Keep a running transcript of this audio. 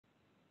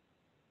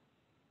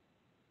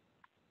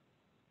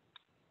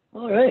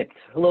All right.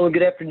 Hello and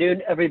good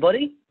afternoon,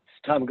 everybody.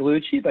 It's Tom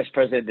Gallucci, Vice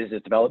President of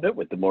Business Development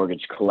with the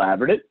Mortgage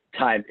Collaborative.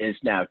 Time is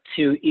now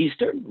 2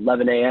 Eastern,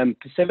 11 a.m.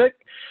 Pacific.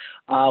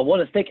 I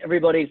want to thank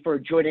everybody for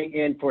joining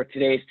in for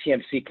today's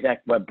TMC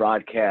Connect web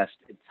broadcast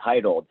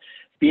entitled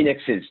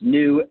Phoenix's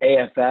new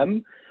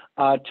AFM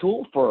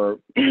tool for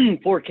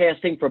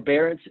forecasting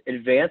forbearance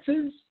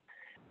advances.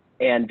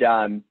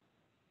 And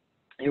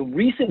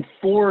reason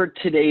for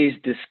today's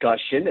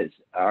discussion is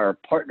our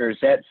partners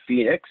at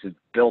Phoenix have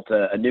built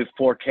a new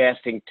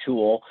forecasting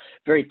tool,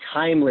 very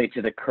timely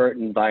to the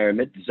current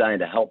environment, designed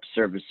to help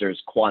servicers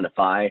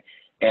quantify,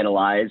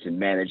 analyze, and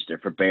manage their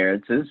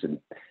forbearances and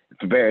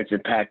forbearance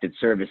impacted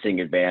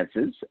servicing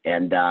advances.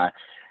 And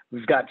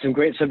we've got some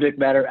great subject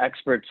matter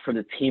experts from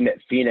the team at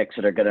Phoenix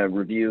that are going to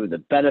review the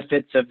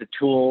benefits of the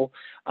tool,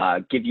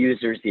 give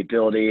users the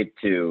ability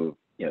to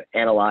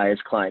analyze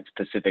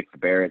client-specific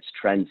forbearance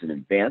trends and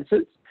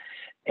advances,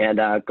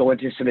 and go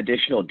into some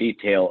additional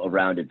detail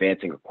around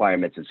advancing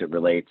requirements as it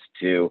relates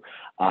to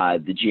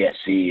the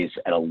GSEs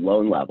at a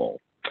loan level.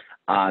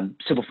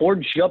 So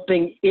before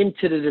jumping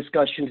into the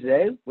discussion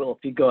today, Will,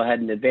 if you go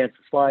ahead and advance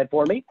the slide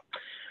for me.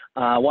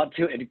 I want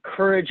to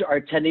encourage our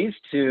attendees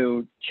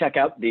to check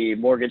out the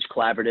Mortgage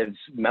Collaborative's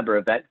member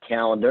event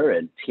calendar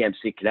and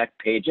TMC Connect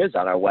pages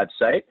on our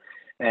website.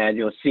 And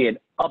you'll see an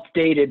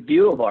updated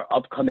view of our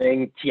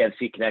upcoming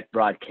TMC Connect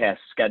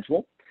broadcast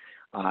schedule.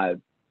 A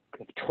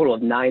total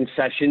of 9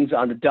 sessions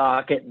on the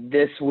docket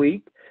this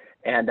week,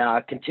 and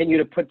continue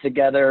to put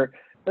together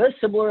a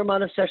similar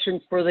amount of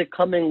sessions for the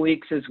coming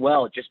weeks as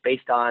well, just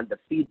based on the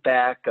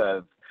feedback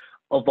of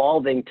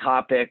evolving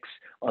topics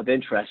of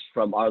interest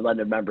from our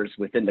lender members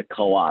within the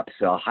co-op.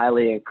 So I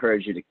highly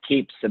encourage you to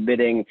keep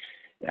submitting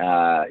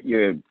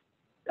your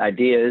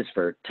ideas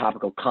for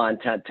topical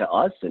content to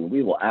us, and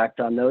we will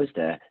act on those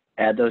to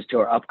add those to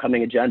our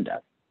upcoming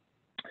agenda.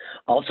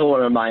 Also want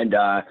to remind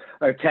our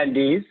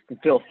attendees to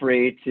feel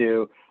free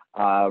to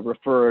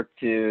refer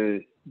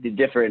to the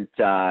different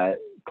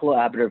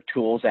collaborative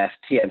tools as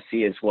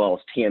TMC as well as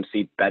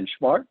TMC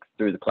Benchmark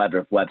through the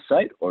collaborative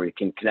website, or you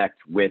can connect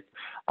with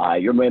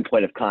your main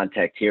point of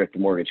contact here at the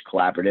Mortgage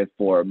Collaborative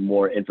for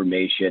more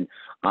information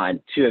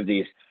on 2 of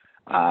these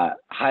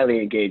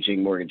highly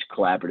engaging Mortgage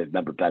Collaborative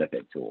member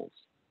benefit tools.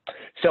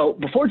 So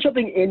before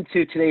jumping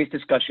into today's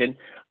discussion,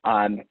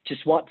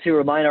 just want to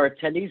remind our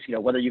attendees,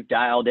 whether you've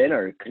dialed in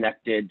or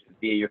connected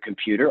via your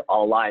computer,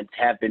 all lines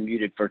have been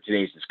muted for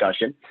today's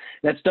discussion.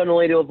 That's done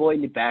only to avoid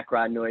any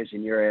background noise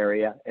in your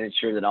area and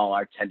ensure that all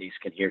our attendees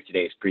can hear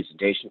today's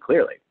presentation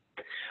clearly.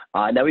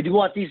 Now, we do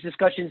want these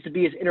discussions to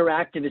be as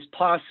interactive as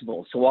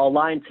possible, so while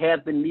lines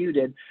have been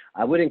muted,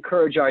 I would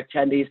encourage our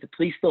attendees to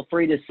please feel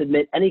free to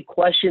submit any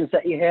questions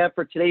that you have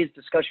for today's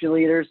discussion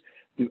leaders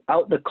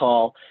throughout the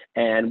call,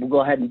 and we'll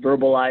go ahead and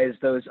verbalize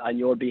those on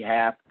your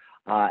behalf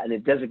in a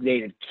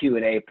designated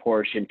Q&A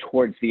portion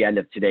towards the end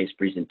of today's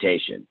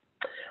presentation.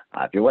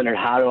 If you're wondering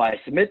how do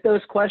I submit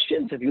those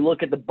questions, if you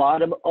look at the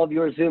bottom of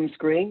your Zoom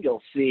screen,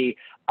 you'll see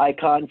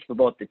icons for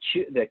both the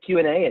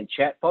Q&A and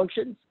chat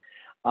functions.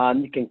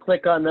 You can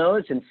click on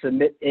those and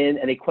submit in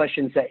any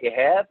questions that you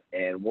have,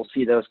 and we'll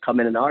see those come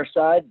in on our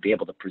side, be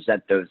able to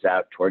present those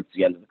out towards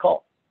the end of the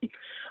call.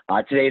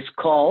 Today's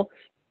call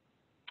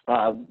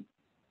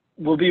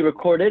will be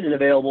recorded and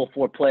available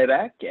for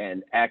playback,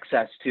 and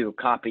access to a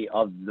copy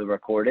of the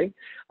recording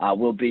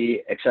will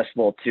be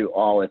accessible to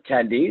all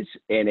attendees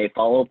in a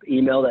follow-up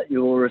email that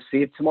you will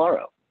receive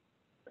tomorrow.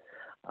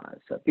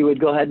 So if you would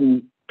go ahead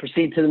and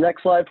proceed to the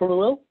next slide for me,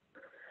 Will.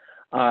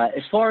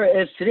 As far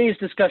as today's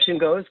discussion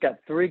goes, got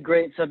 3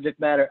 great subject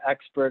matter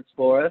experts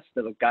for us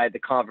that will guide the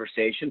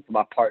conversation from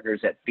our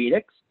partners at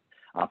Phoenix.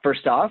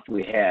 First off,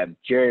 we have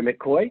Jerry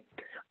McCoy,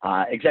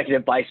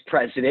 Executive Vice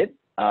President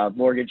of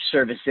Mortgage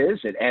Services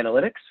and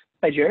Analytics.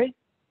 Hi, Jerry.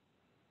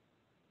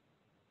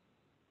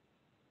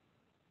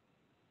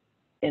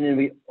 And then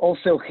we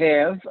also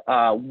have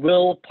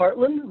Will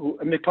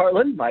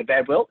McPartland, my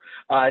bad, Will,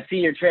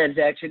 Senior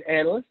Transaction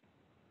Analyst.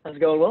 How's it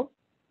going, Will?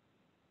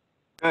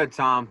 Good,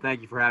 Tom.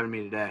 Thank you for having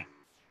me today.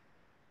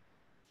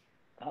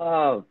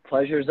 Oh,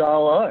 pleasure's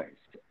all ours.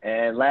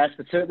 And last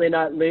but certainly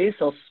not least,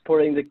 also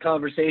supporting the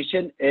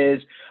conversation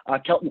is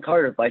Kelton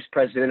Carter, Vice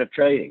President of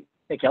Trading.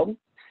 Hey, Kelton.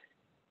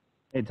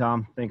 Hey,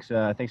 Tom. Thanks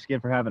again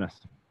for having us.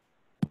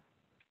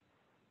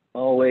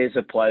 Always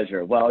a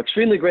pleasure. Well,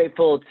 extremely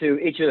grateful to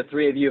each of the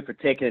 3 of you for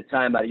taking the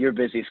time out of your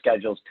busy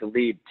schedules to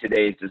lead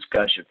today's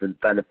discussion for the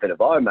benefit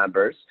of our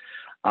members.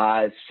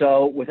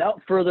 So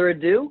without further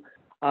ado,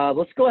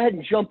 let's go ahead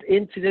and jump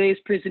into today's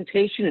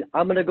presentation, and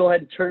I'm going to go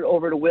ahead and turn it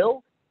over to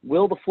Will.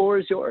 Will, the floor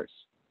is yours.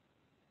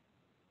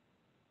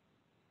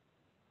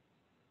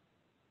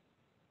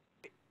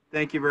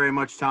 Thank you very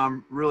much,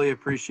 Tom. Really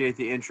appreciate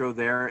the intro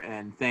there,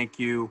 and thank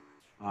you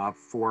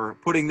for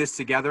putting this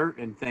together,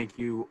 and thank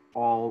you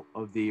all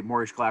of the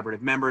Mortgage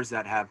Collaborative members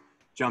that have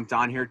jumped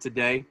on here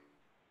today.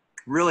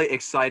 Really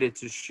excited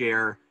to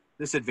share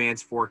this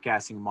advanced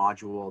forecasting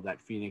module that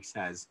Phoenix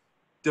has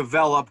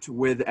developed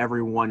with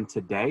everyone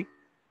today.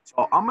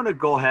 So I'm going to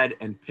go ahead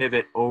and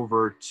pivot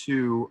over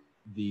to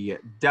the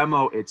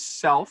demo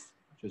itself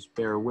Just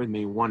bear with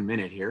me 1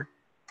 minute here.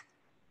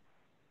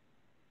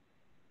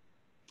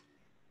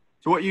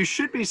 So what you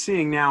should be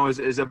seeing now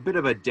is a bit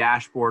of a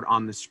dashboard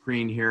on the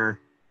screen here.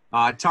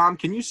 Tom,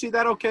 can you see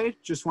that okay?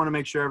 Just want to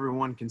make sure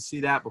everyone can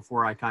see that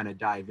before I kind of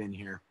dive in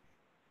here.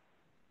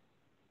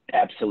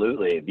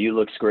 Absolutely. View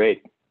looks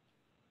great.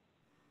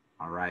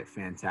 All right,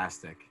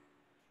 fantastic.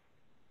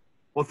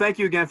 Well, thank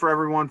you again for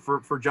everyone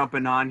for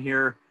jumping on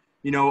here.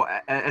 You know,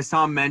 as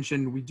Tom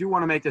mentioned, we do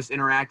want to make this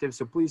interactive,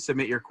 so please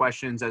submit your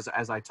questions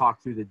as I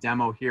talk through the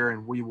demo here,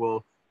 and we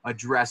will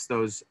address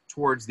those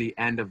towards the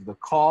end of the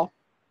call.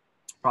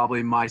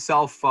 Probably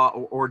myself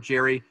or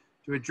Jerry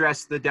to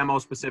address the demo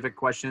specific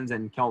questions,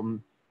 and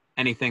Kelton,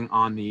 anything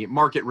on the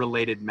market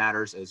related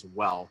matters as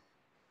well.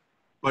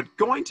 But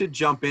going to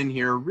jump in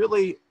here,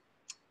 really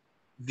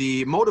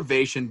the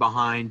motivation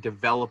behind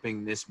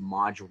developing this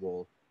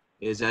module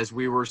is as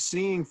we were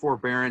seeing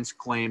forbearance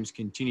claims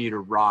continue to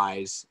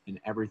rise and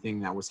everything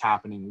that was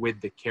happening with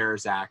the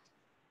CARES Act,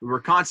 we were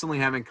constantly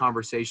having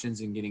conversations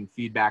and getting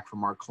feedback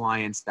from our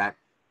clients that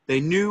they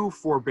knew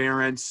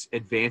forbearance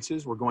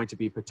advances were going to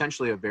be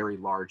potentially a very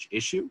large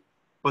issue,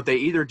 but they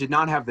either did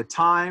not have the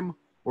time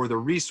or the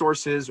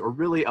resources or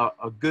really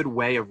a good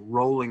way of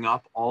rolling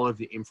up all of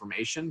the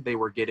information they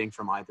were getting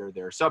from either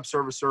their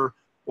subservicer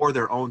or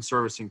their own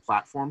servicing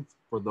platform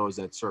for those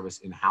that service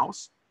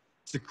in-house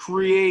to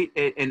create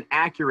an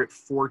accurate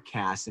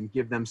forecast and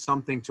give them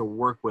something to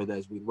work with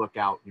as we look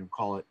out, you know,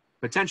 call it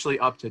potentially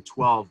up to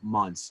 12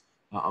 months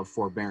of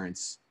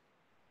forbearance.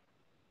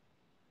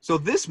 So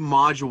this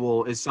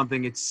module is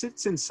something, it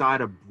sits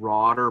inside a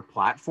broader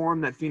platform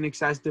that Phoenix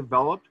has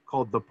developed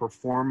called the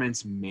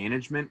Performance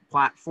Management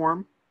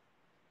Platform.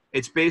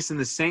 It's based in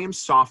the same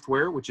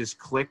software, which is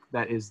Click,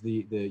 that is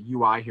the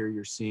UI here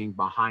you're seeing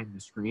behind the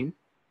screen.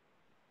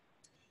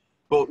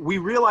 But we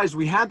realized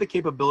we had the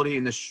capability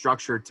and the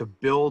structure to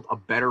build a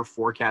better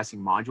forecasting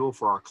module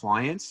for our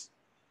clients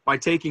by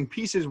taking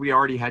pieces we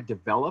already had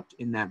developed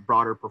in that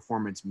broader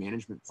performance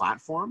management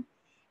platform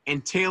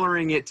and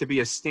tailoring it to be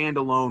a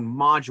standalone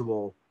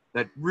module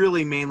that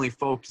really mainly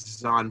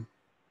focuses on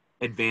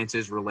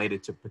advances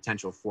related to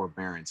potential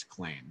forbearance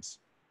claims.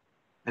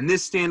 And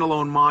this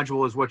standalone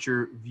module is what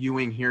you're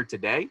viewing here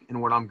today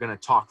and what I'm going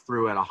to talk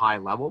through at a high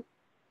level.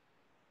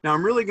 Now,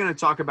 I'm really going to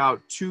talk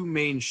about two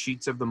main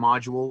sheets of the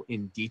module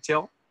in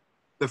detail.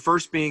 The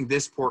first being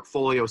this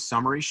portfolio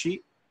summary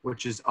sheet,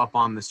 which is up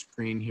on the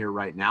screen here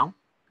right now.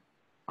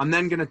 I'm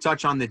then going to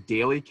touch on the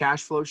daily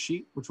cash flow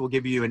sheet, which will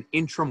give you an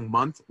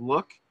intra-month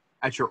look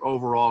at your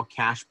overall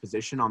cash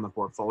position on the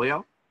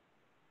portfolio.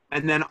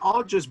 And then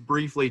I'll just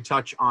briefly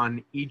touch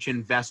on each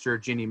investor,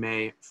 Ginnie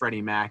Mae,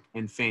 Freddie Mac,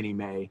 and Fannie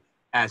Mae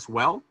as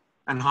well,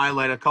 and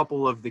highlight a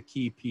couple of the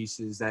key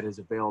pieces that is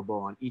available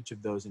on each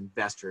of those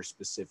investor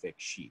specific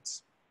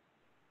sheets.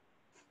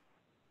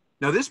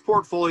 Now this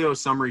portfolio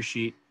summary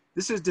sheet,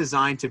 this is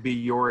designed to be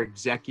your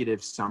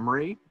executive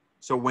summary.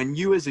 So when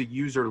you as a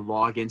user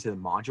log into the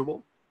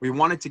module, we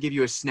wanted to give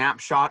you a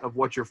snapshot of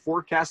what your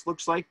forecast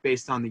looks like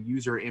based on the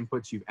user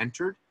inputs you've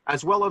entered,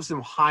 as well as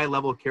some high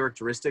level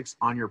characteristics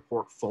on your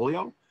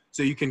portfolio.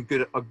 So you can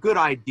get a good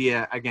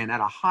idea, again,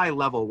 at a high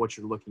level, what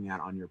you're looking at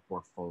on your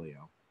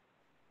portfolio.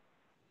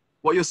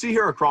 What you'll see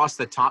here across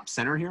the top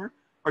center here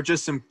are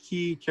just some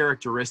key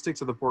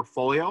characteristics of the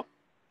portfolio.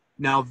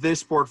 Now,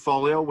 this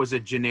portfolio was a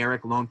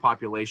generic loan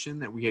population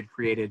that we had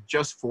created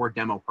just for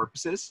demo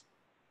purposes.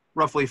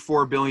 Roughly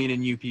 $4 billion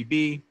in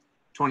UPB,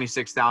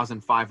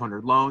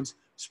 26,500 loans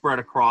spread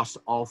across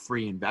all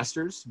three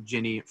investors,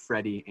 Ginnie,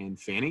 Freddie, and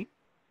Fannie.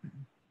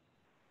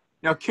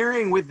 Now,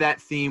 carrying with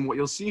that theme, what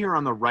you'll see here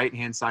on the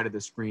right-hand side of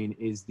the screen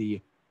is the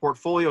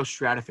portfolio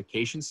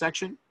stratification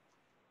section.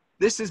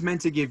 This is meant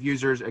to give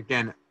users,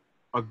 again,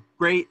 a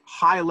great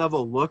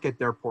high-level look at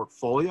their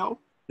portfolio,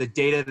 the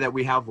data that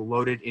we have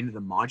loaded into the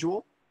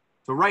module.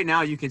 So right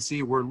now you can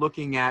see we're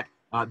looking at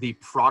the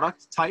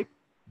product type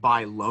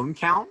by loan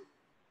count.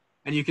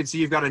 And you can see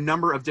you've got a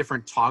number of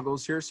different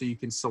toggles here. So you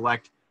can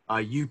select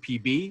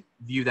UPB,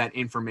 view that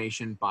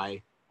information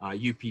by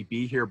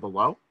UPB here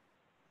below,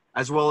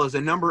 as well as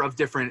a number of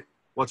different,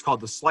 what's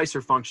called the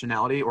slicer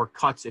functionality, or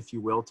cuts, if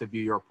you will, to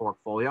view your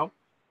portfolio.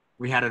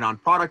 We had it on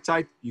product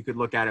type. You could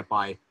look at it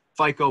by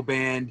FICO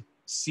band,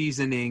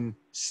 seasoning,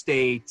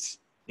 state,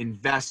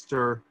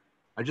 investor,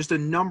 just a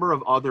number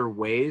of other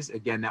ways,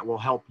 again, that will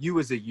help you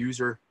as a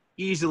user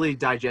easily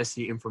digest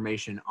the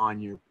information on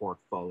your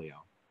portfolio.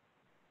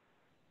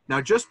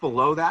 Now, just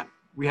below that,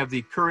 we have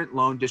the current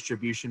loan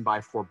distribution by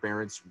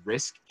forbearance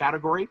risk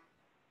category.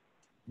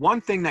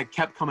 One thing that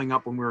kept coming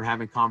up when we were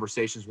having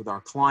conversations with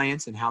our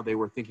clients and how they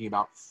were thinking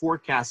about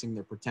forecasting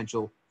their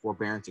potential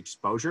forbearance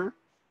exposure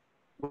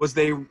was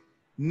they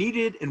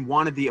needed and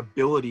wanted the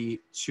ability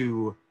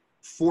to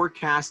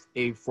forecast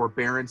a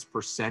forbearance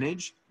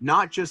percentage,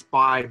 not just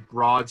by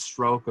broad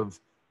stroke of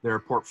their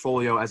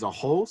portfolio as a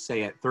whole,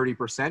 say at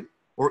 30%,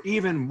 or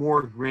even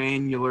more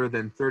granular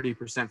than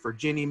 30% for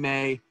Ginnie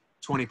Mae,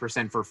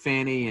 20% for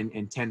Fannie, and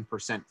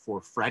 10% for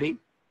Freddie.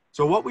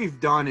 So what we've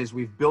done is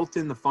we've built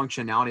in the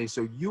functionality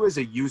so you as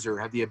a user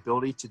have the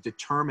ability to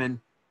determine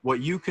what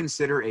you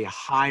consider a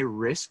high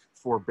risk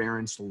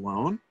forbearance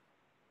loan.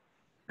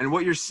 And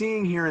what you're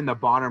seeing here in the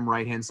bottom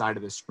right-hand side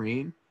of the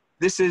screen,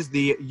 this is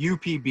the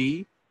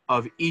UPB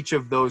of each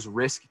of those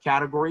risk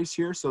categories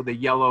here. So the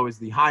yellow is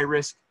the high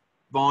risk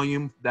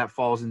volume that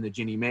falls in the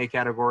Ginnie Mae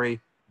category.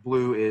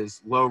 Blue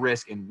is low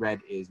risk and red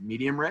is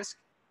medium risk.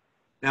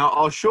 Now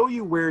I'll show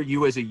you where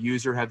you as a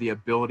user have the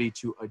ability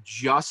to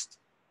adjust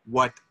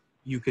what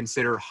you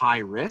consider high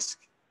risk,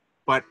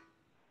 but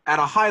at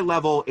a high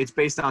level, it's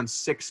based on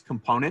 6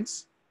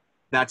 components.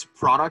 That's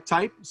product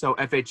type, so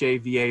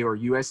FHA, VA, or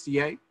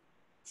USDA,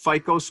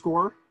 FICO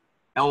score,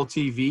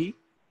 LTV,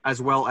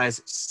 as well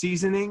as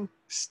seasoning,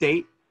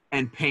 state,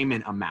 and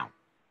payment amount.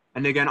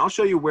 And again, I'll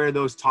show you where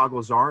those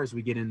toggles are as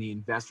we get in the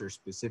investor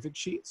specific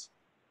sheets.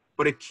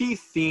 But a key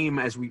theme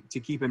to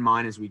keep in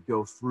mind as we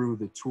go through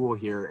the tool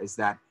here is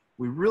that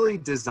we really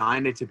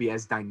designed it to be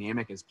as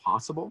dynamic as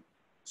possible.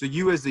 So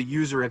you as the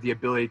user have the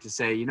ability to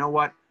say, you know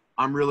what,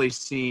 I'm really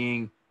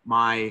seeing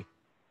my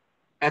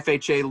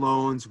FHA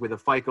loans with a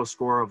FICO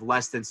score of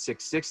less than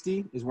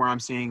 660 is where I'm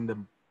seeing the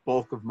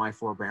bulk of my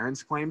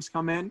forbearance claims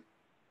come in.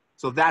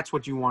 So that's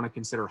what you want to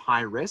consider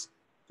high risk.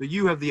 So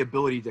you have the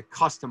ability to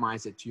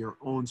customize it to your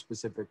own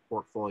specific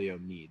portfolio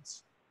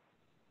needs.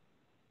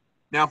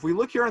 Now, if we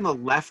look here on the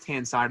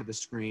left-hand side of the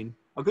screen,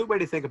 a good way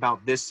to think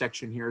about this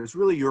section here is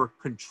really your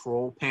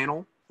control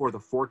panel for the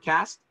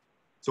forecast.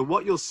 So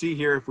what you'll see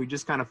here, if we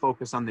just kind of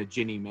focus on the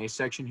Ginnie Mae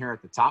section here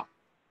at the top,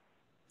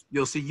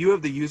 you'll see you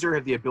have the user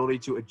have the ability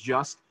to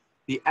adjust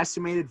the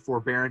estimated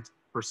forbearance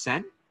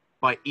percent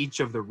by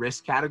each of the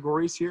risk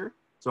categories here.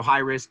 So high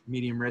risk,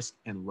 medium risk,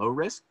 and low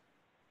risk.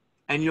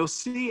 And you'll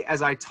see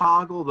as I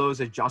toggle those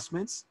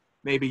adjustments,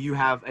 maybe you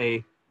have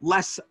a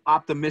less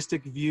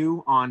optimistic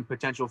view on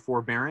potential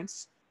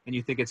forbearance, and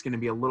you think it's going to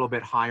be a little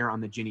bit higher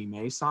on the Ginnie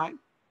Mae side.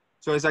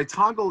 So as I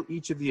toggle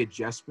each of the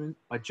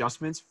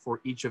adjustments for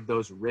each of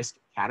those risk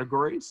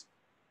categories,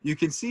 you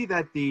can see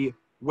that the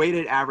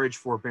weighted average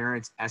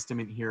forbearance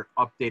estimate here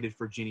updated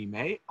for Ginnie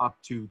Mae up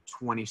to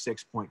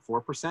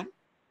 26.4%,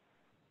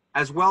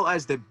 as well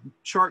as the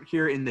chart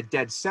here in the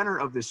dead center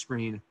of the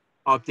screen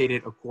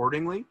updated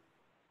accordingly.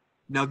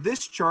 Now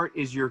this chart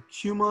is your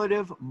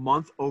cumulative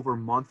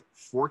month-over-month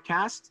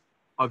forecast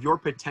of your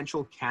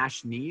potential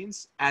cash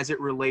needs as it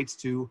relates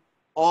to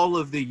all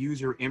of the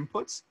user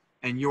inputs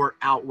and your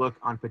outlook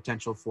on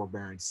potential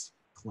forbearance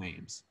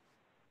claims.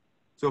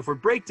 So if we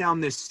break down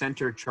this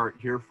center chart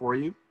here for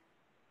you,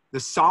 the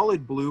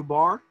solid blue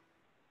bar,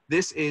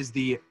 this is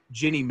the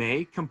Ginnie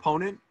Mae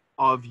component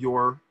of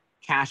your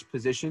cash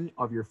position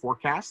of your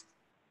forecast.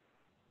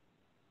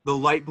 The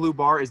light blue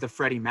bar is the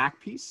Freddie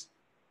Mac piece,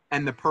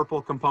 and the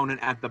purple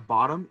component at the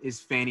bottom is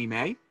Fannie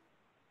Mae.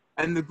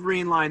 And the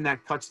green line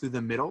that cuts through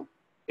the middle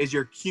is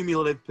your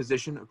cumulative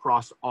position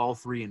across all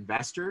 3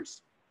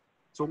 investors.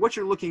 So what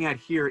you're looking at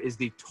here is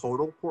the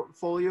total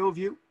portfolio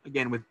view,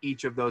 again, with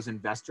each of those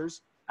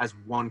investors as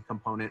one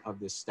component of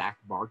this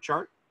stacked bar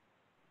chart.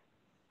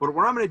 But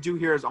what I'm going to do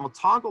here is I'll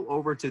toggle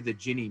over to the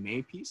Ginnie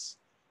Mae piece,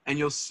 and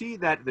you'll see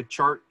that the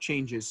chart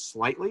changes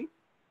slightly.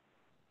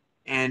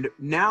 And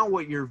now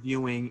what you're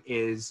viewing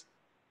is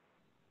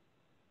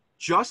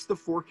just the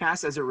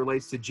forecast as it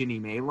relates to Ginnie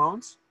Mae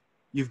loans.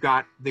 You've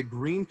got the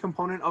green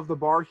component of the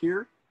bar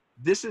here.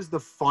 This is the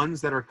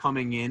funds that are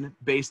coming in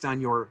based on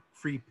your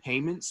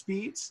prepayment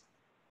speeds.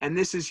 And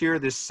this is here,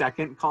 this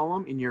second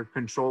column in your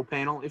control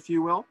panel, if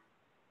you will.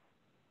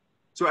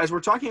 So as we're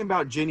talking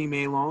about Ginnie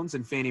Mae loans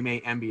and Fannie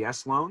Mae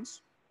MBS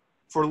loans,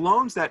 for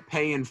loans that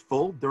pay in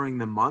full during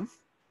the month,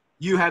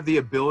 you have the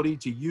ability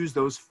to use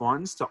those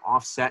funds to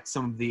offset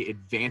some of the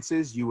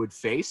advances you would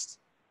face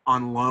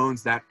on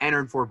loans that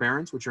entered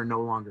forbearance, which are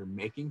no longer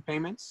making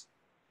payments.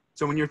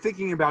 So when you're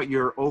thinking about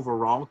your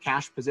overall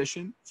cash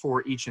position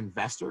for each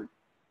investor,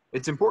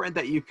 it's important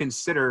that you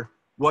consider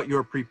what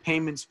your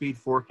prepayment speed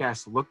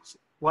forecast looks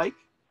like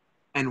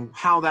and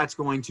how that's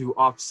going to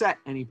offset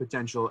any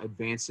potential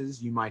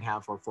advances you might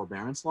have for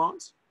forbearance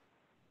loans.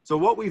 So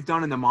what we've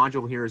done in the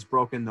module here is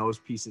broken those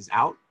pieces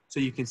out. So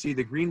you can see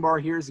the green bar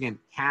here is, again,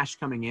 cash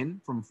coming in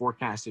from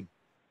forecasted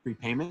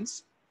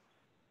prepayments.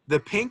 The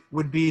pink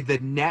would be the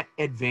net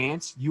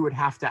advance you would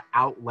have to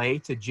outlay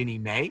to Ginnie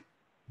Mae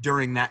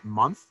during that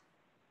month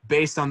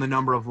based on the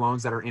number of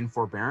loans that are in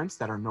forbearance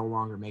that are no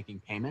longer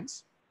making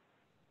payments.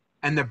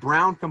 And the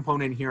brown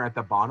component here at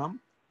the bottom,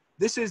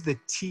 this is the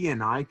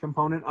T&I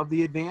component of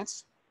the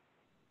advance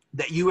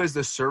that you as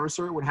the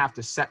servicer would have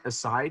to set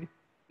aside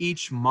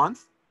each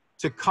month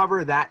to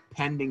cover that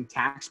pending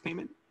tax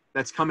payment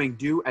that's coming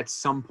due at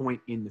some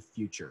point in the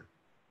future.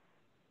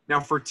 Now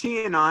for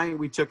T&I,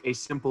 we took a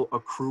simple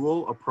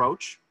accrual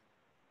approach.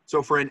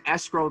 So for an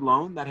escrowed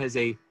loan that has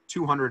a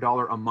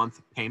 $200 a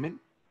month payment,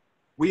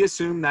 we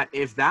assume that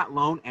if that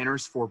loan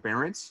enters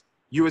forbearance,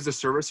 you as a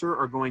servicer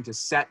are going to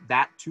set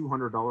that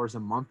 $200 a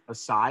month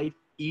aside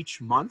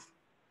each month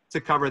to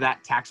cover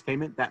that tax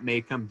payment that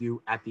may come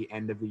due at the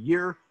end of the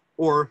year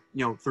or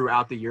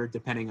throughout the year,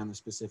 depending on the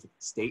specific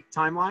state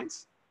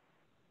timelines.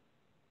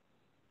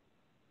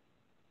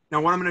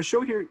 Now, what I'm going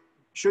to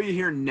show you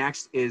here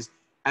next is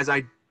as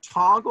I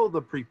toggle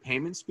the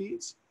prepayment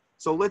speeds.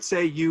 So let's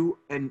say you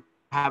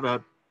have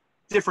a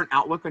different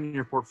outlook on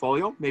your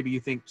portfolio. Maybe you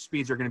think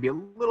speeds are going to be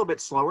a little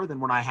bit slower than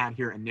what I had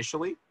here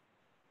initially.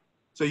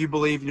 So you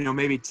believe,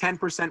 maybe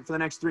 10% for the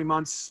next 3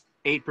 months,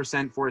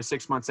 8% 4 to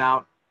 6 months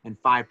out, and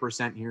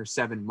 5% here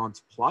 7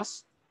 months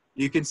plus.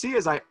 You can see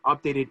as I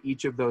updated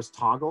each of those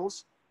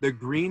toggles, the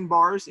green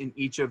bars in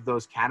each of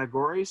those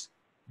categories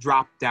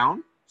drop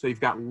down. So you've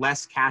got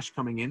less cash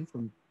coming in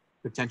from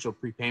potential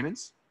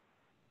prepayments,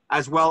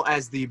 as well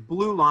as the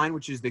blue line,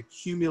 which is the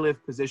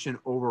cumulative position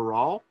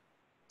overall,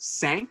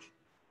 sank,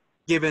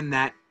 given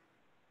that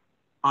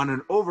on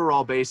an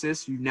overall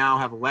basis, you now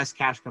have less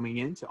cash coming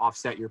in to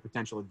offset your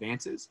potential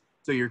advances.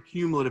 So your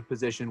cumulative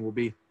position will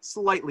be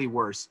slightly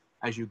worse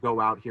as you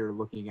go out here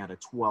looking at a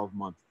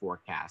 12-month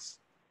forecast.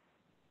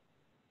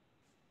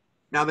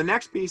 Now, the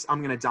next piece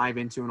I'm going to dive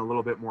into in a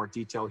little bit more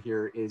detail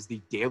here is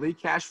the daily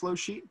cash flow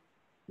sheet,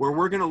 where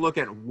we're going to look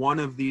at one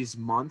of these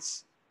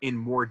months in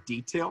more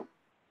detail.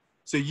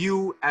 So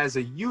you as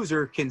a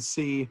user can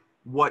see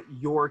what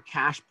your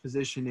cash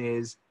position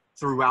is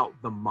throughout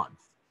the month.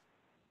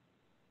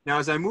 Now,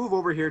 as I move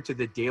over here to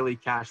the daily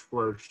cash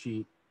flow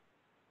sheet,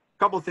 a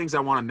couple of things I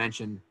want to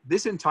mention.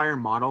 This entire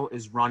model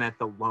is run at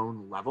the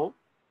loan level.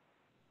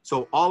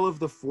 So all of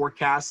the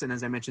forecasts, and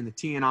as I mentioned, the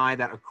T&I,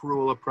 that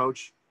accrual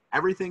approach,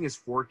 everything is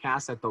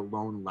forecast at the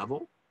loan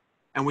level.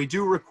 And we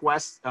do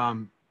request,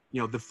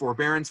 the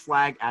forbearance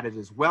flag added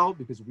as well,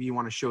 because we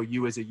want to show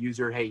you as a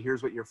user, hey,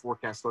 here's what your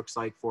forecast looks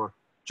like for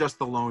just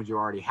the loans you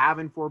already have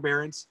in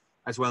forbearance,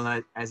 as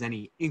well as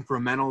any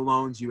incremental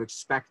loans you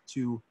expect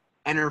to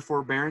enter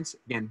forbearance,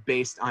 again,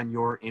 based on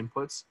your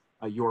inputs,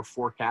 your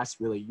forecast,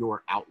 really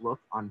your outlook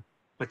on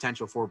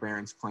potential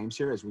forbearance claims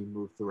here as we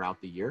move throughout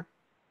the year.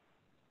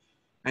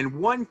 And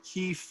one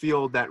key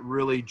field that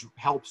really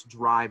helps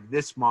drive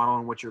this model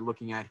and what you're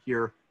looking at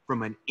here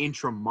from an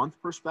intra-month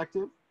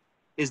perspective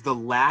is the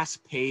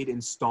last paid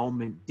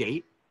installment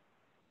date.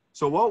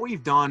 So what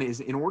we've done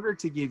is, in order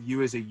to give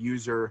you as a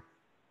user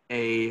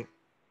a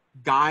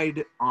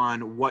guide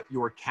on what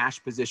your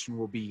cash position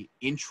will be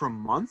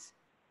intra-month,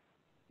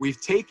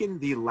 we've taken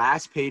the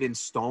last paid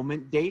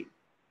installment date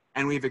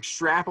and we've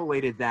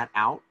extrapolated that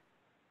out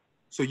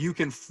so you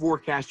can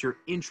forecast your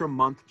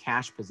intra-month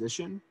cash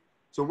position.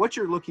 So what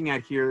you're looking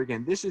at here,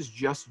 again, this is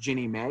just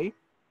Ginnie Mae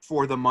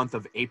for the month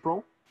of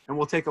April, and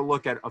we'll take a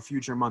look at a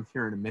future month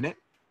here in a minute.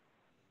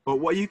 But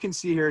what you can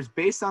see here is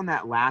based on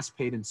that last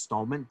paid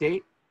installment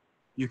date,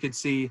 you can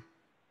see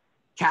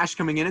cash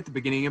coming in at the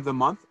beginning of the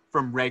month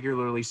from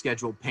regularly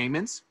scheduled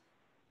payments.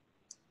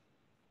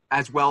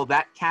 As well,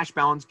 that cash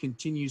balance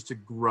continues to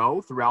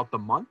grow throughout the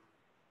month.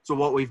 So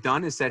what we've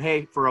done is said,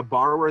 hey, for a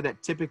borrower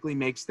that typically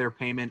makes their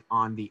payment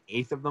on the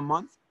 8th of the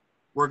month,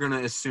 we're going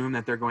to assume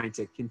that they're going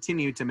to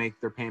continue to make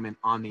their payment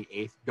on the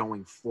 8th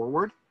going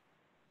forward.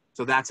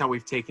 So that's how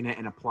we've taken it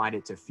and applied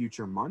it to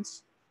future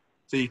months.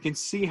 So you can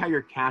see how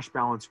your cash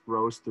balance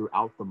grows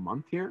throughout the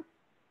month here.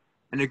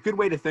 And a good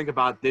way to think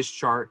about this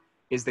chart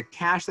is the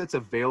cash that's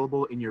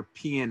available in your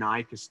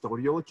P&I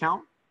custodial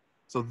account.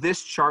 So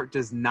this chart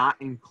does not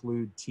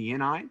include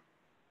T&I.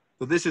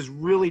 So this is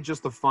really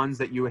just the funds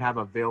that you would have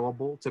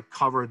available to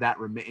cover that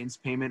remittance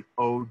payment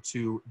owed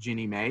to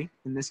Ginnie Mae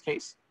in this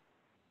case.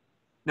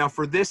 Now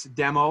for this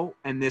demo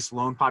and this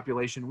loan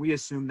population, we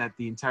assume that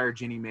the entire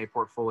Ginnie Mae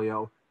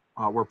portfolio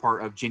were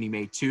part of Ginnie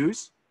Mae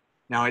 2s.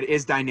 Now it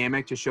is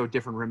dynamic to show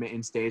different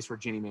remittance days for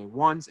Ginnie Mae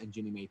 1s and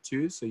Ginnie Mae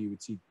 2s. So you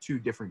would see two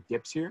different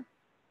dips here.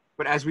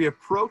 But as we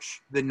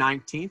approach the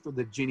 19th, or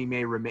the Ginnie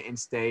Mae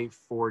remittance day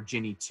for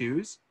Ginnie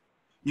 2s,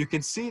 you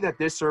can see that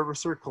this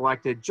servicer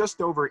collected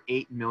just over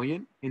 $8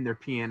 million in their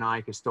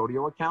P&I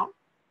custodial account.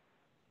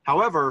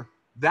 However,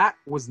 that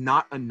was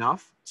not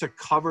enough to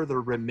cover the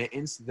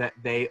remittance that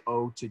they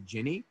owe to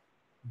Ginnie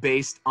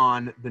based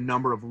on the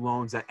number of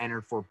loans that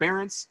entered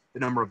forbearance, the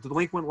number of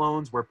delinquent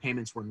loans where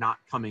payments were not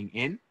coming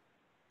in.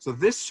 So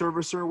this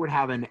servicer would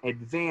have an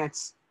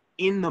advance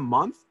in the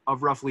month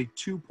of roughly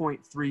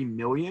 $2.3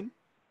 million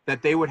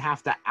that they would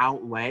have to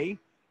outlay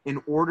in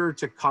order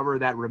to cover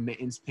that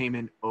remittance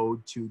payment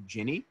owed to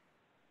Ginnie.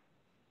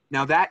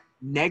 Now that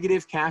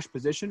negative cash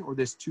position, or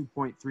this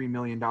 $2.3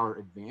 million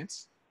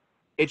advance,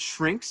 it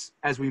shrinks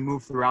as we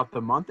move throughout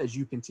the month as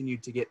you continue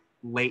to get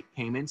late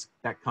payments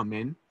that come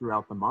in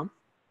throughout the month.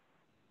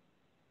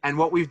 And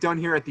what we've done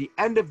here at the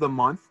end of the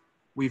month,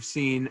 we've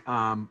seen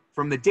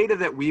from the data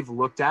that we've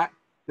looked at,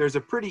 there's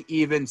a pretty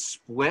even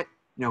split,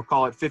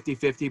 call it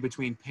 50-50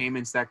 between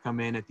payments that come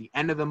in at the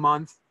end of the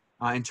month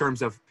in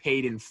terms of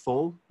paid in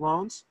full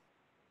loans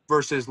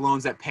versus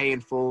loans that pay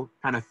in full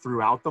kind of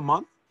throughout the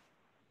month.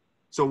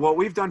 So what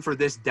we've done for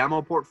this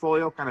demo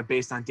portfolio, kind of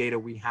based on data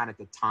we had at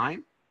the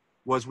time,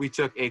 was we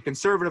took a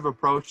conservative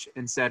approach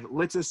and said,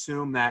 let's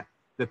assume that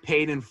the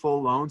paid in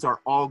full loans are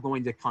all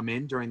going to come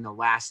in during the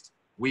last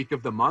week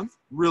of the month,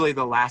 really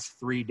the last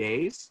 3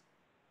 days.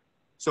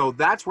 So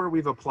that's where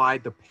we've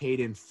applied the paid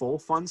in full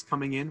funds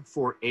coming in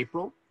for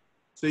April.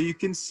 So you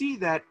can see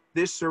that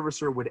this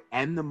servicer would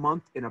end the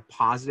month in a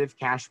positive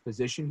cash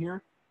position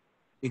here.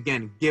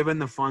 Again, given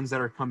the funds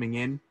that are coming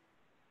in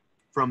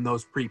from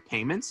those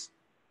prepayments,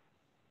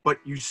 but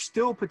you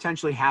still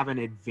potentially have an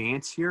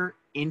advance here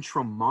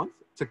intra-month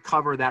to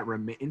cover that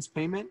remittance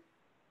payment.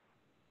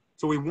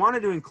 So we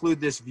wanted to include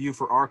this view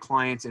for our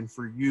clients and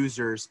for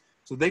users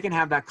so they can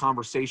have that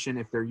conversation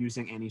if they're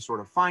using any sort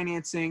of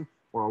financing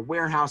or a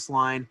warehouse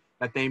line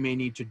that they may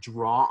need to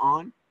draw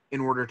on in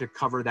order to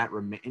cover that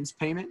remittance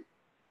payment.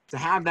 To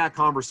have that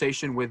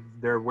conversation with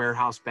their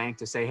warehouse bank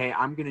to say, hey,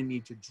 I'm going to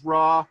need to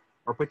draw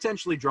or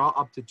potentially draw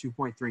up to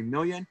 2.3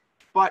 million,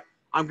 but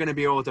I'm going to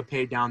be able to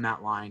pay down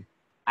that line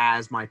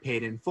as my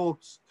paid in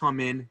fulls come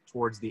in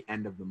towards the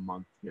end of the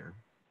month here.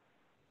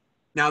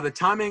 Now, the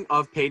timing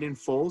of paid in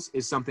fulls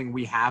is something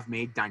we have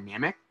made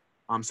dynamic.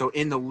 So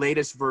in the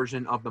latest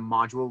version of the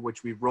module,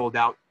 which we've rolled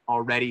out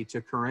already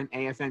to current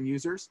AFM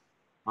users,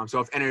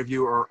 so if any of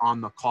you are on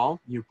the call,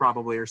 you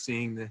probably are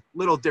seeing the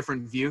little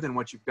different view than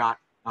what you've got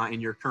in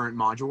your current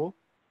module.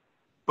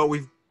 But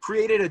we've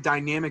created a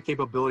dynamic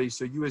capability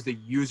so you as the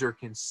user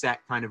can set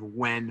kind of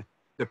when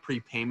the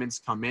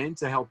prepayments come in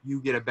to help you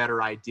get a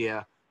better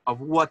idea of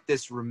what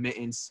this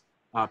remittance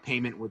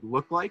payment would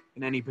look like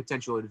and any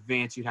potential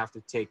advance you'd have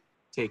to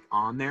take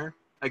on there.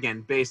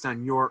 Again, based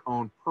on your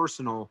own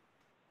personal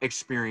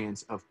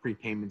experience of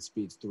prepayment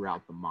speeds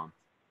throughout the month.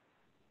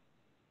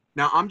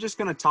 Now, I'm just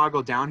going to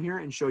toggle down here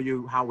and show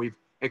you how we've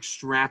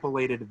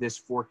extrapolated this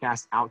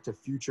forecast out to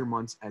future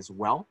months as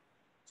well.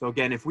 So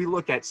again, if we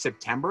look at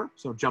September,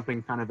 so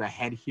jumping kind of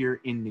ahead here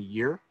in the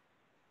year,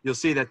 you'll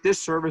see that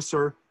this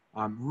servicer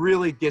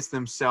really gets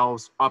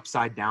themselves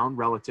upside down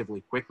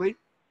relatively quickly.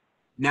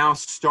 Now,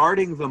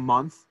 starting the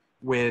month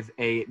with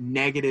a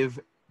negative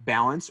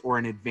balance or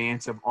an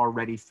advance of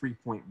already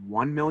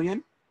 3.1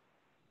 million.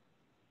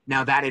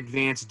 Now that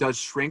advance does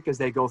shrink as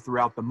they go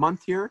throughout the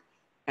month here.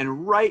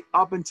 And right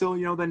up until, the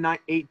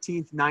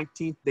 18th,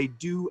 19th, they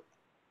do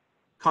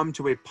come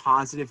to a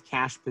positive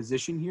cash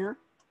position here.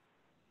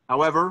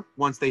 However,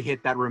 once they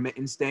hit that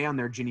remittance day on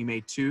their Ginnie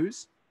Mae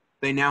 2s,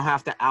 they now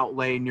have to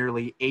outlay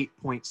nearly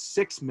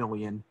 8.6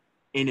 million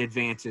in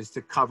advances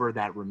to cover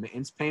that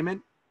remittance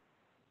payment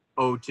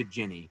owed to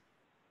Ginnie.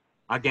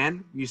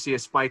 Again, you see a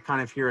spike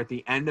kind of here at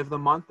the end of the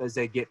month as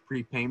they get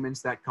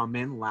prepayments that come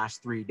in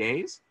last 3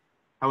 days.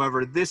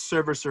 However, this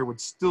servicer would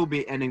still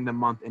be ending the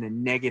month in a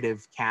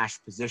negative cash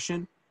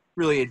position,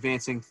 really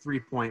advancing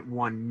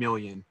 3.1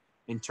 million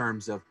in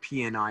terms of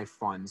P&I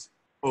funds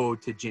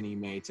owed to Ginnie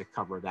Mae to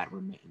cover that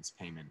remittance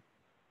payment.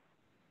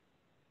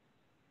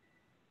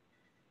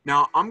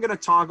 Now, I'm going to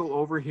toggle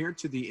over here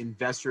to the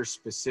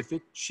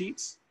investor-specific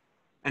sheets.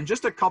 And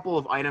just a couple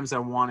of items I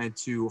wanted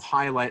to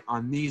highlight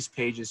on these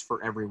pages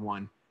for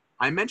everyone.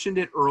 I mentioned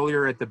it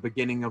earlier at the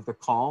beginning of the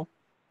call,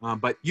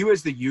 but you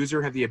as the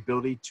user have the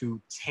ability to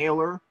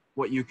tailor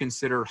what you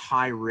consider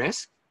high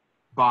risk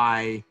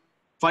by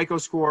FICO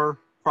score,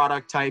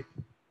 product type,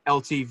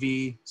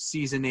 LTV,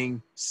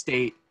 seasoning,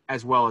 state,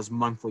 as well as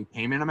monthly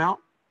payment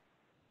amount.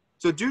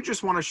 So do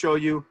just want to show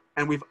you,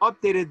 and we've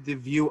updated the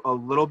view a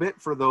little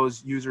bit for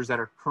those users that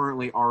are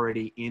currently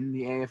already in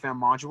the AFM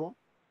module.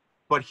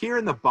 But here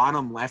in the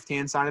bottom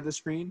left-hand side of the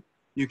screen,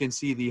 you can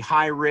see the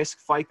high-risk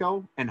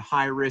FICO and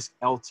high-risk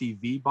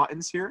LTV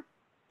buttons here.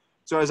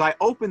 So as I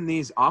open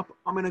these up,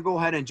 I'm going to go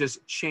ahead and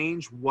just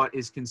change what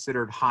is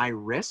considered high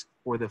risk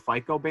for the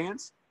FICO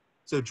bands.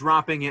 So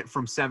dropping it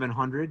from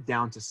 700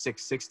 down to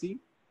 660.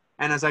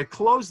 And as I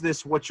close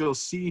this, what you'll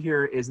see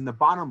here is in the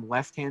bottom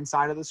left-hand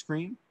side of the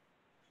screen,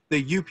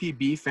 the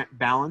UPB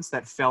balance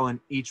that fell in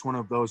each one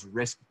of those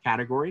risk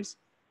categories,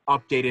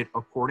 updated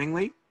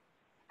accordingly,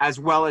 as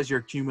well as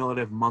your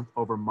cumulative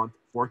month-over-month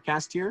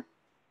forecast here.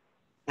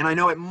 And I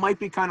know it might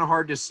be kind of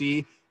hard to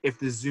see if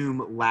the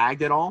Zoom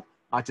lagged at all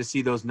to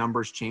see those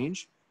numbers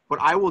change, but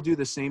I will do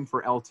the same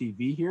for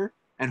LTV here,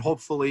 and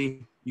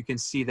hopefully you can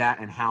see that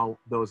and how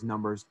those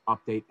numbers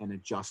update and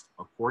adjust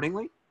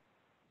accordingly.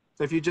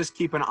 So if you just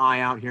keep an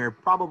eye out here,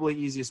 probably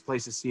easiest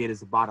place to see it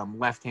is the bottom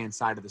left-hand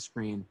side of the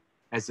screen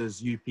as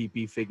those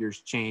UPB figures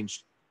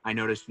changed. I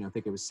noticed, I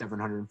think it was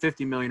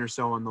 750 million or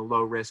so on the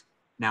low risk,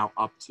 now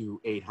up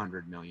to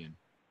 800 million.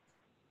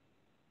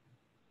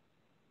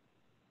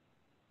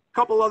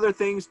 Couple other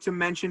things to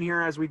mention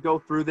here as we go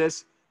through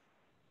this.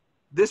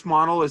 This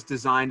model is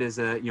designed as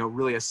a,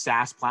 really a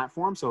SaaS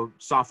platform, so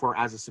software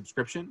as a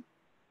subscription.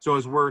 So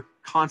as we're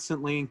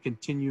constantly and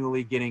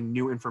continually getting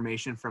new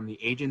information from the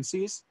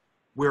agencies,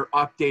 we're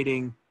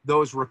updating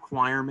those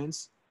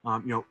requirements,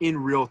 in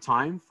real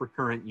time for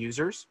current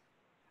users,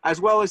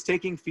 as well as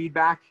taking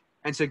feedback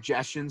and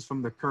suggestions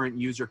from the current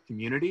user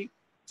community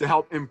to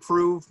help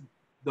improve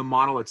the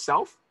model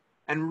itself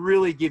and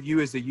really give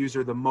you as the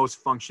user the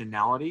most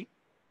functionality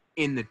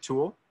in the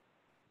tool.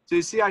 So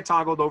you see I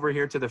toggled over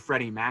here to the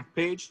Freddie Mac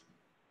page.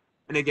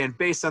 And again,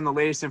 based on the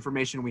latest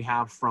information we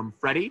have from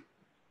Freddie,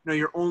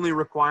 you're only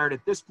required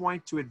at this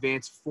point to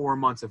advance 4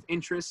 months of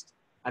interest.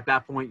 At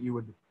that point, you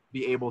would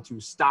be able to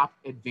stop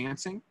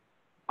advancing.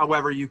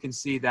 However, you can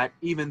see that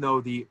even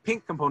though the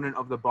pink component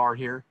of the bar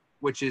here,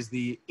 which is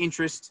the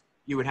interest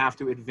you would have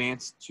to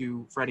advance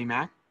to Freddie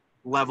Mac,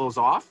 levels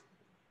off,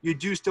 you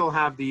do still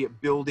have the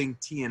building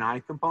T&I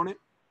component,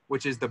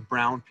 which is the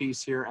brown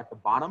piece here at the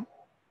bottom.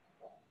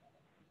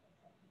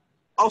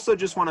 Also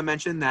just want to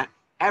mention that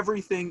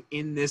everything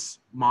in this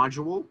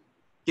module,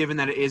 given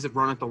that it is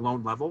run at the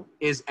loan level,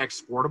 is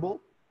exportable.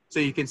 So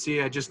you can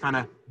see I just kind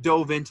of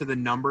dove into the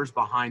numbers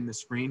behind the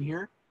screen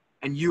here.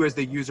 And you as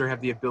the user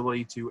have the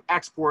ability to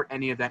export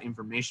any of that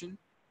information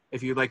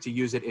if you'd like to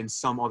use it in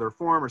some other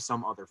form or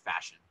some other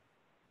fashion.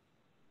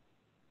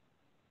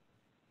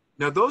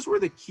 Now, those were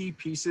the key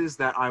pieces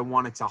that I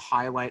wanted to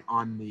highlight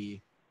on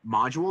the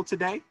module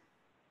today.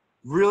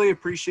 Really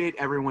appreciate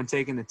everyone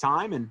taking the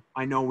time. And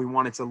I know we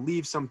wanted to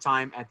leave some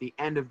time at the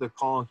end of the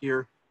call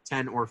here,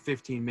 10 or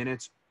 15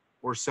 minutes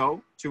or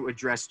so, to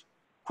address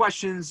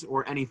questions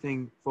or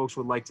anything folks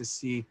would like to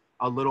see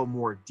a little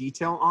more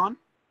detail on.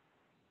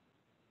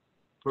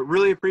 But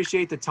really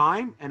appreciate the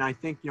time. And I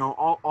think,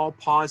 I'll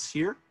pause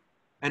here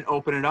and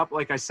open it up.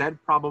 Like I said,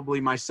 probably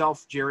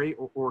myself, Jerry,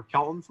 or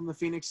Kelton from the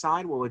Phoenix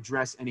side will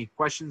address any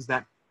questions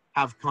that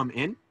have come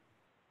in.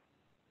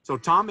 So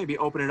Tom, maybe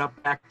open it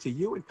up back to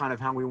you and kind of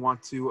how we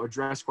want to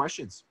address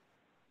questions.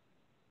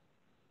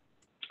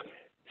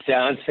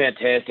 Sounds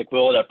fantastic,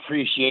 Will. I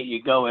appreciate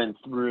you going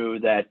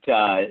through that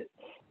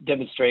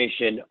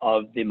demonstration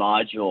of the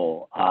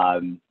module.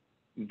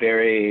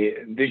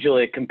 Very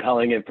visually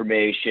compelling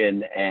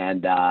information,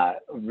 and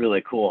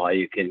really cool how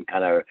you can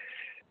kind of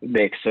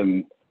make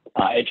some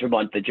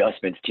intra-month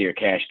adjustments to your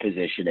cash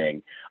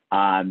positioning.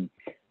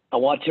 I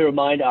want to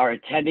remind our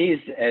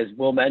attendees, as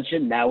Will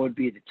mentioned, now would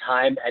be the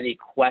time. Any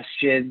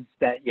questions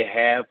that you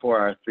have for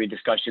our three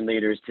discussion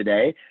leaders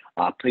today,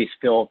 please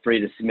feel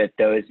free to submit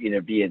those either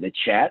via the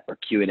chat or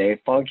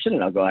Q&A function,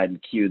 and I'll go ahead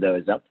and queue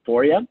those up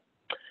for you.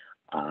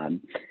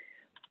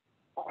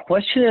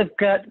 Question I've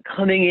got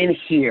coming in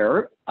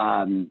here,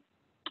 can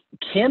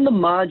the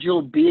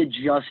module be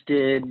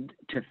adjusted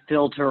to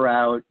filter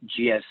out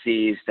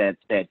GSEs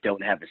that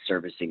don't have a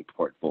servicing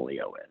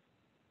portfolio in?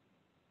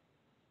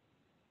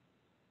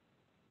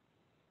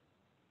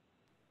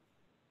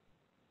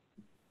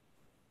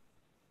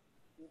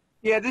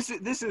 Yeah, this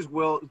is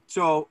Will.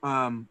 So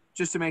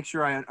just to make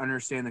sure I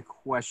understand the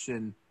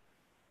question,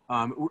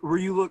 were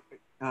you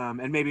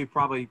and maybe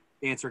probably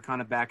answer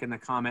kind of back in the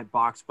comment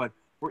box, but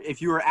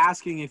if you were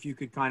asking if you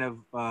could kind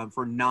of,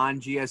 for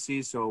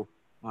non-GSEs, so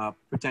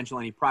potential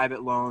any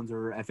private loans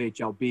or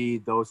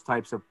FHLB, those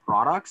types of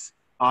products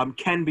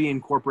can be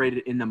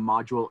incorporated in the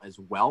module as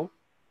well.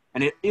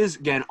 And it is,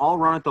 again, all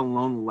run at the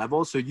loan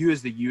level. So you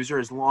as the user,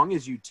 as long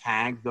as you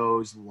tag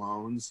those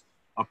loans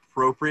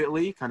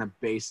appropriately, kind of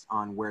based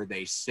on where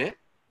they sit,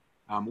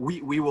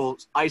 we will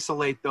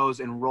isolate those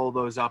and roll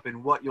those up.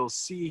 And what you'll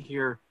see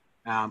here,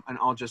 and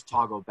I'll just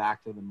toggle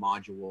back to the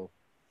module,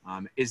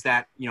 is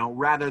that,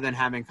 rather than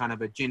having kind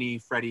of a Ginnie,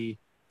 Freddie,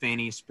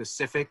 Fannie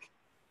specific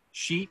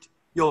sheet,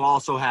 you'll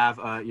also have,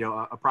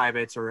 a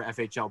privates or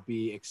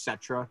FHLB, et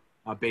cetera,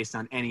 based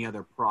on any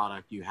other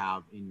product you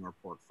have in your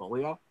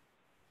portfolio.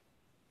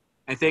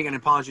 I think, and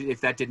apologies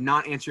if that did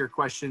not answer your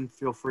question,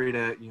 feel free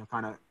to,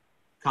 kind of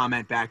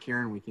comment back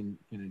here and we can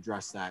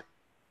address that.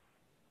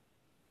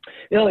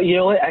 You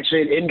know what?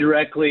 Actually, it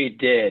indirectly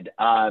did.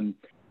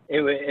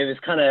 It was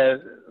kind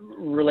of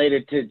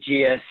related to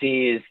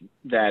GSEs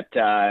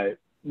that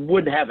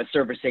wouldn't have a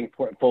servicing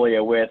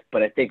portfolio with,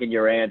 but I think in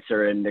your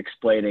answer and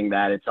explaining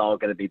that it's all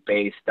going to be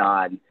based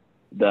on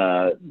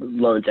the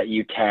loans that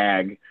you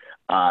tag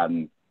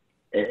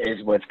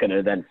is what's going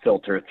to then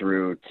filter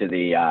through to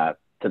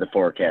the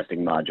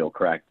forecasting module,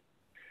 correct?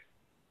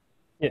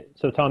 Yeah.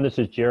 So Tom, this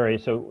is Jerry.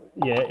 So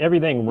yeah,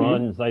 everything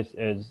runs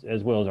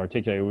as Will has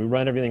articulated. We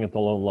run everything at the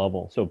loan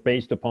level. So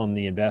based upon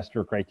the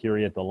investor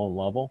criteria at the loan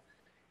level,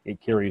 it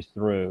carries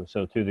through.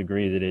 So to the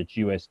degree that it's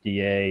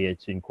USDA,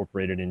 it's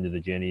incorporated into the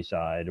Ginnie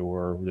side,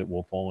 or that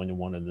will fall into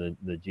one of the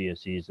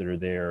GSEs that are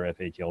there,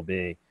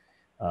 FHLB.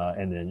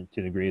 And then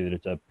to the degree that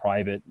it's a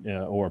private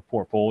or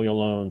portfolio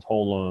loans,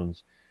 whole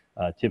loans,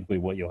 typically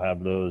what you'll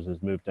have those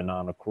is moved to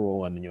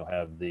non-accrual, and then you'll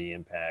have the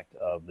impact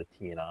of the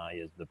T&I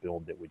as the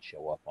build that would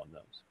show up on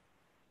those.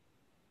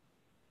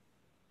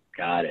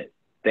 Got it.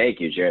 Thank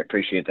you, Jared.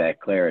 Appreciate that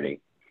clarity.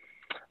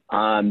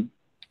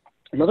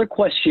 Another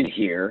question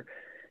here,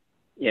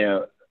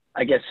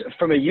 I guess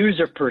from a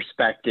user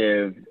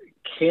perspective,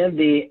 can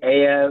the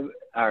AFM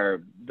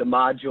or the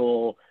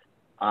module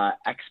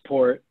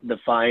export the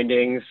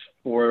findings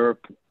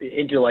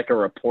into like a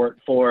report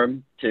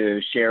form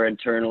to share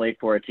internally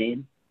for a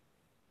team?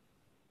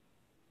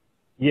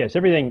 Yes,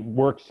 everything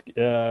works,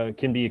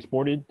 can be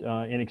exported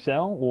in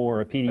Excel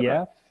or a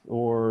PDF,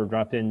 or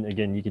drop in,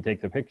 again, you can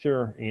take the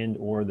picture and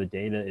or the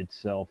data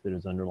itself that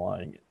is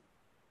underlying it.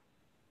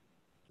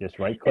 Just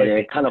right click.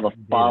 And kind of a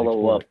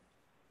follow-up.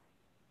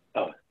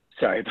 Oh,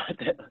 sorry about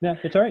that. Yeah,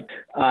 it's all right.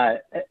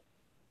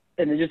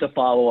 And then just a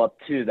follow-up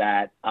to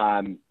that,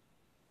 can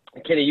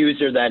a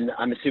user then,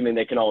 I'm assuming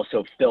they can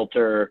also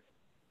filter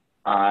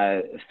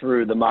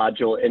through the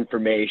module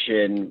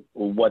information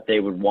what they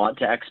would want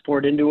to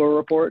export into a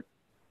report?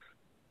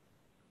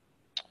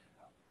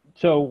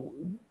 So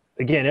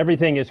again,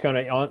 everything is kind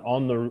of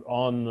on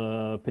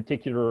the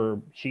particular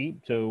sheet.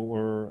 So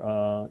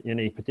we're in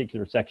a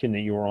particular section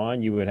that you're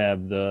on, you would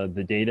have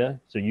the data,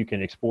 so you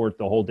can export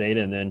the whole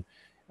data, and then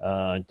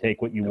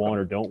take what you want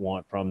or don't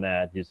want from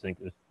that. Just think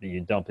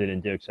you dump it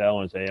into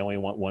Excel and say, I only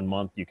want 1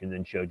 month. You can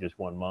then show just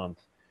 1 month,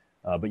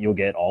 but you'll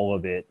get all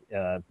of it.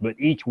 But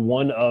each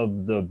one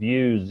of the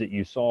views that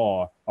you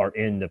saw are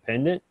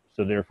independent.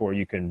 So therefore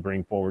you can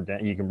bring forward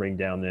that, you can bring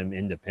down them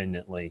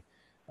independently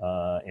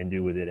and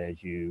do with it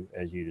as you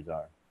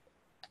desire.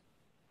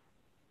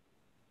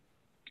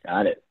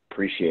 Got it.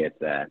 Appreciate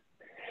that.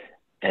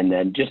 And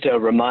then just a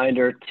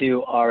reminder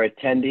to our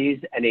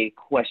attendees, any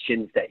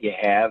questions that you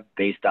have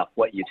based off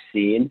what you've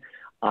seen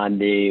on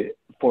the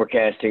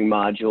forecasting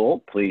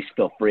module, please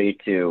feel free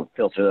to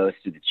filter those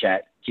through the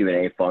chat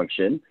Q&A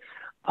function.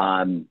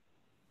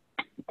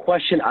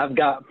 Question I've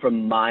got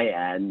from my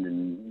end,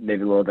 and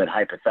maybe a little bit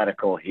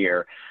hypothetical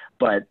here,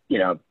 but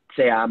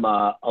say I'm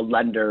a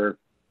lender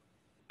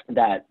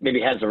that maybe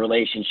has a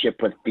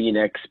relationship with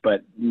Phoenix,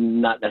 but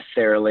not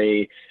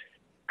necessarily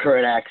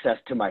current access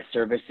to my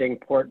servicing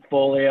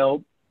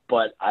portfolio,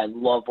 but I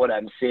love what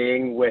I'm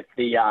seeing with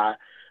the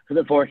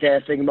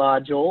forecasting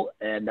module,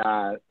 and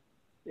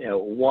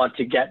want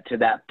to get to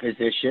that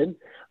position.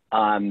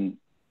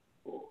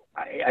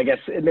 I guess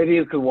maybe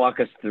you could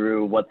walk us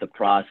through what the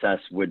process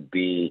would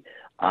be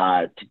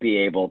to be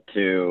able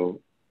to,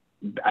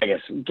 I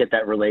guess, get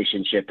that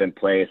relationship in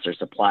place or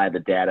supply the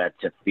data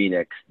to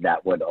Phoenix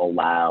that would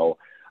allow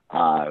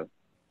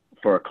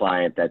for a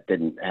client that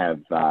didn't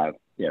have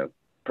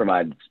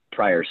provide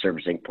prior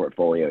servicing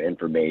portfolio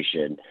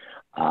information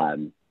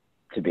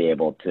to be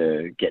able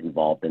to get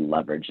involved and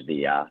leverage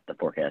the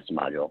forecast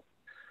module.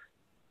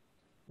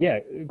 Yeah,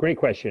 great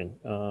question.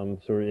 So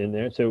we're in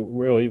there. So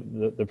really,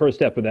 the first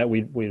step of that,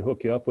 we'd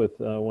hook you up with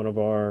one of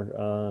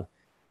our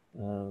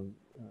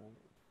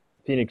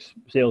Phoenix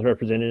sales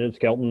representatives.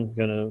 Kelton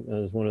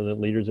is one of the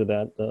leaders of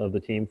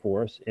the team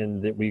for us,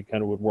 and that we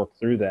kind of would work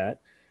through that.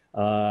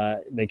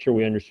 Make sure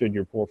we understood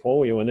your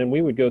portfolio, and then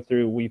we would go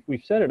through.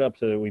 We've set it up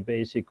so that we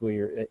basically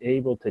are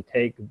able to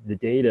take the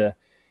data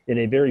in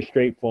a very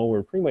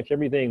straightforward, pretty much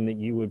everything that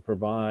you would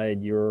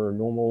provide your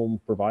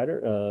normal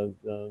provider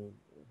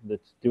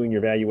that's doing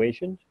your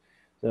valuations.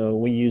 So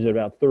we use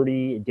about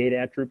 30 data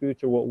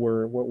attributes, or what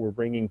we're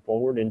bringing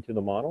forward into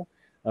the model.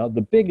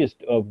 The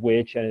biggest of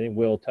which, I think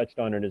Will touched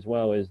on it as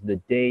well, is the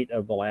date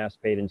of the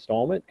last paid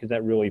installment, because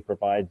that really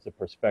provides the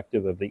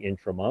perspective of the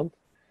intra-month.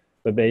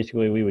 But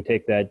basically, we would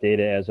take that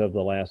data as of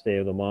the last day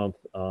of the month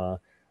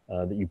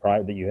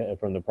that you had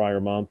from the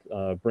prior month,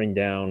 bring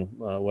down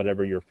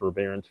whatever your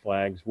forbearance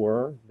flags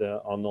were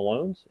on the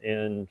loans,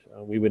 and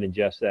we would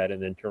ingest that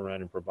and then turn around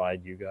and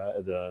provide you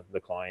guys, the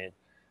client,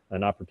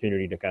 an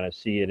opportunity to kind of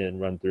see it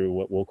and run through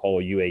what we'll call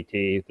a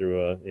UAT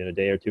through in a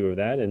day or two of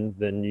that, and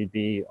then you'd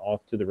be off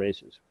to the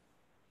races.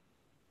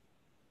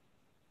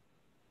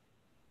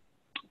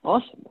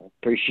 Awesome.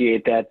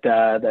 Appreciate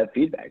that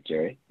feedback,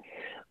 Jerry.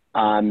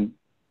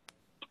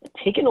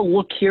 Taking a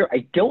look here,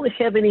 I don't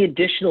have any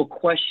additional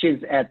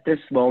questions at this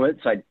moment,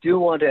 so I do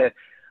want to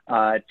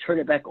turn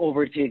it back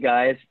over to you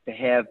guys to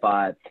have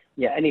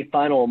any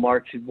final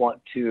remarks you'd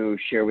want to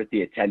share with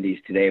the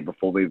attendees today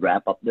before we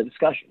wrap up the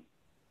discussion.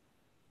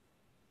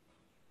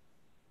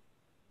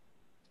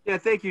 Yeah,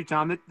 thank you,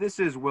 Tom. This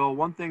is Will.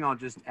 One thing I'll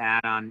just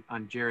add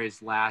on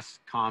Jerry's last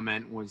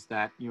comment was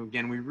that,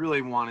 again, we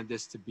really wanted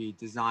this to be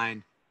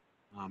designed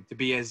to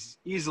be as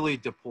easily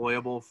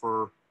deployable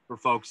for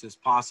folks as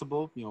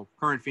possible,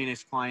 current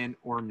Phoenix client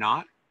or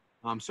not.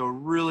 So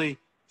really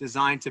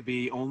designed to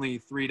be only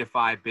 3 to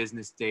 5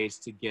 business days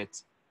to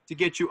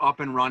get you up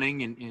and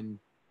running, and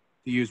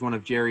to use one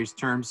of Jerry's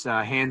terms,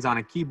 hands on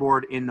a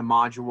keyboard in the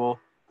module,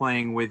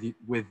 playing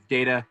with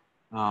data,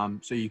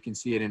 so you can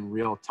see it in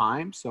real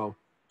time. So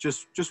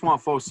just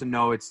want folks to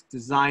know it's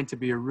designed to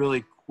be a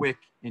really quick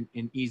and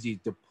easy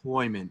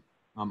deployment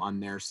on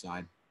their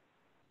side.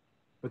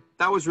 But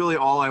that was really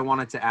all I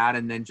wanted to add,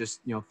 and then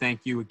just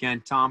thank you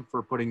again, Tom,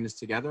 for putting this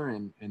together,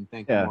 and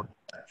thank you, Mortgage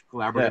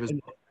Collaborative as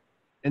well.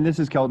 And this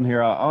is Kelton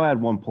here. I'll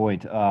add one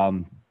point,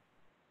 and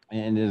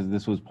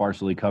this was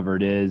partially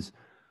covered, is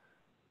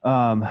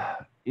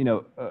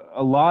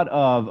a lot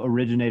of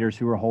originators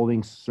who are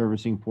holding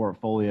servicing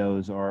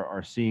portfolios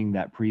are seeing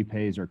that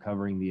prepays are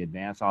covering the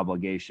advance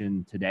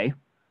obligation today.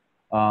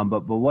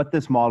 But what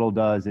this model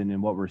does,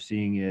 and what we're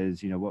seeing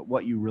is,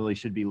 what you really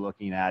should be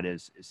looking at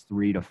is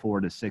 3 to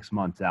 4 to 6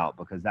 months out,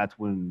 because that's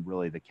when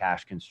really the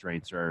cash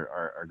constraints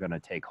are going to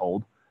take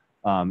hold.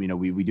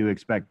 We do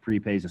expect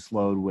prepays to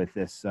slow with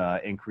this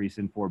increase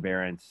in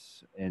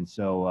forbearance, and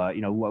so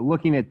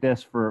looking at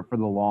this for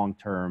the long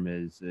term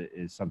is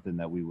something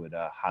that we would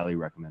highly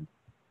recommend.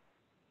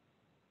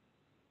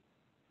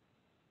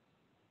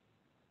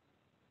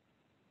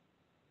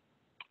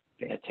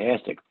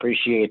 Fantastic.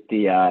 Appreciate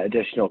the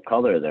additional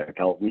color there,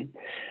 Kelton.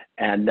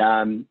 And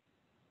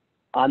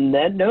on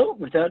that note,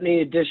 without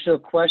any additional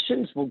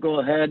questions, we'll go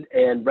ahead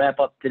and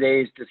wrap up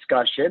today's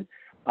discussion.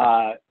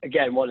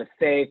 Again, want to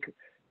thank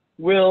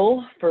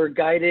Will for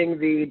guiding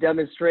the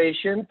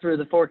demonstration through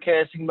the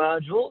forecasting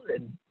module,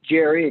 and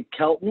Jerry and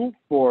Kelton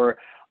for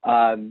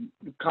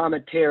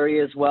commentary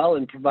as well,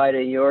 and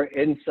providing your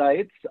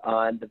insights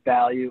on the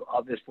value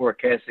of this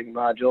forecasting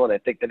module. And I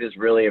think that is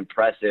really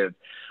impressive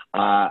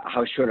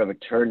how short of a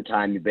turn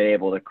time you've been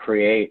able to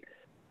create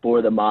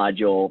for the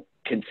module,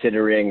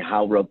 considering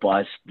how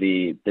robust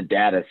the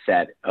data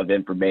set of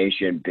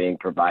information being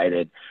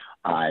provided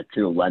to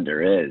the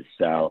lender is.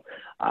 So,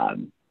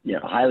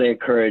 highly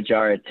encourage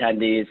our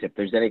attendees, if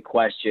there's any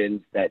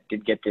questions that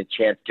did get the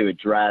chance to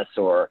address,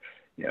 or,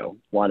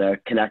 want to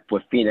connect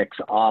with Phoenix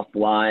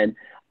offline,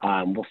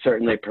 we'll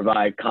certainly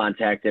provide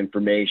contact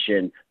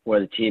information for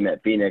the team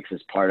at Phoenix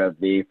as part of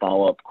the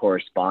follow-up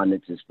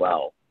correspondence as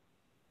well.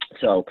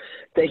 So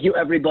thank you,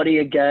 everybody,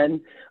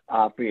 again,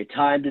 for your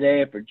time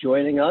today and for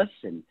joining us.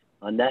 And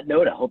on that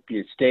note, I hope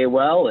you stay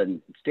well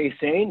and stay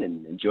sane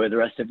and enjoy the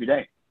rest of your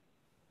day.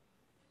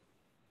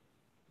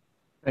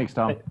 Thanks,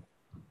 Tom.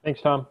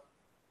 Thanks, Tom.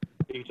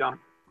 Thank you, Tom.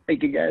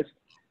 Thank you, guys.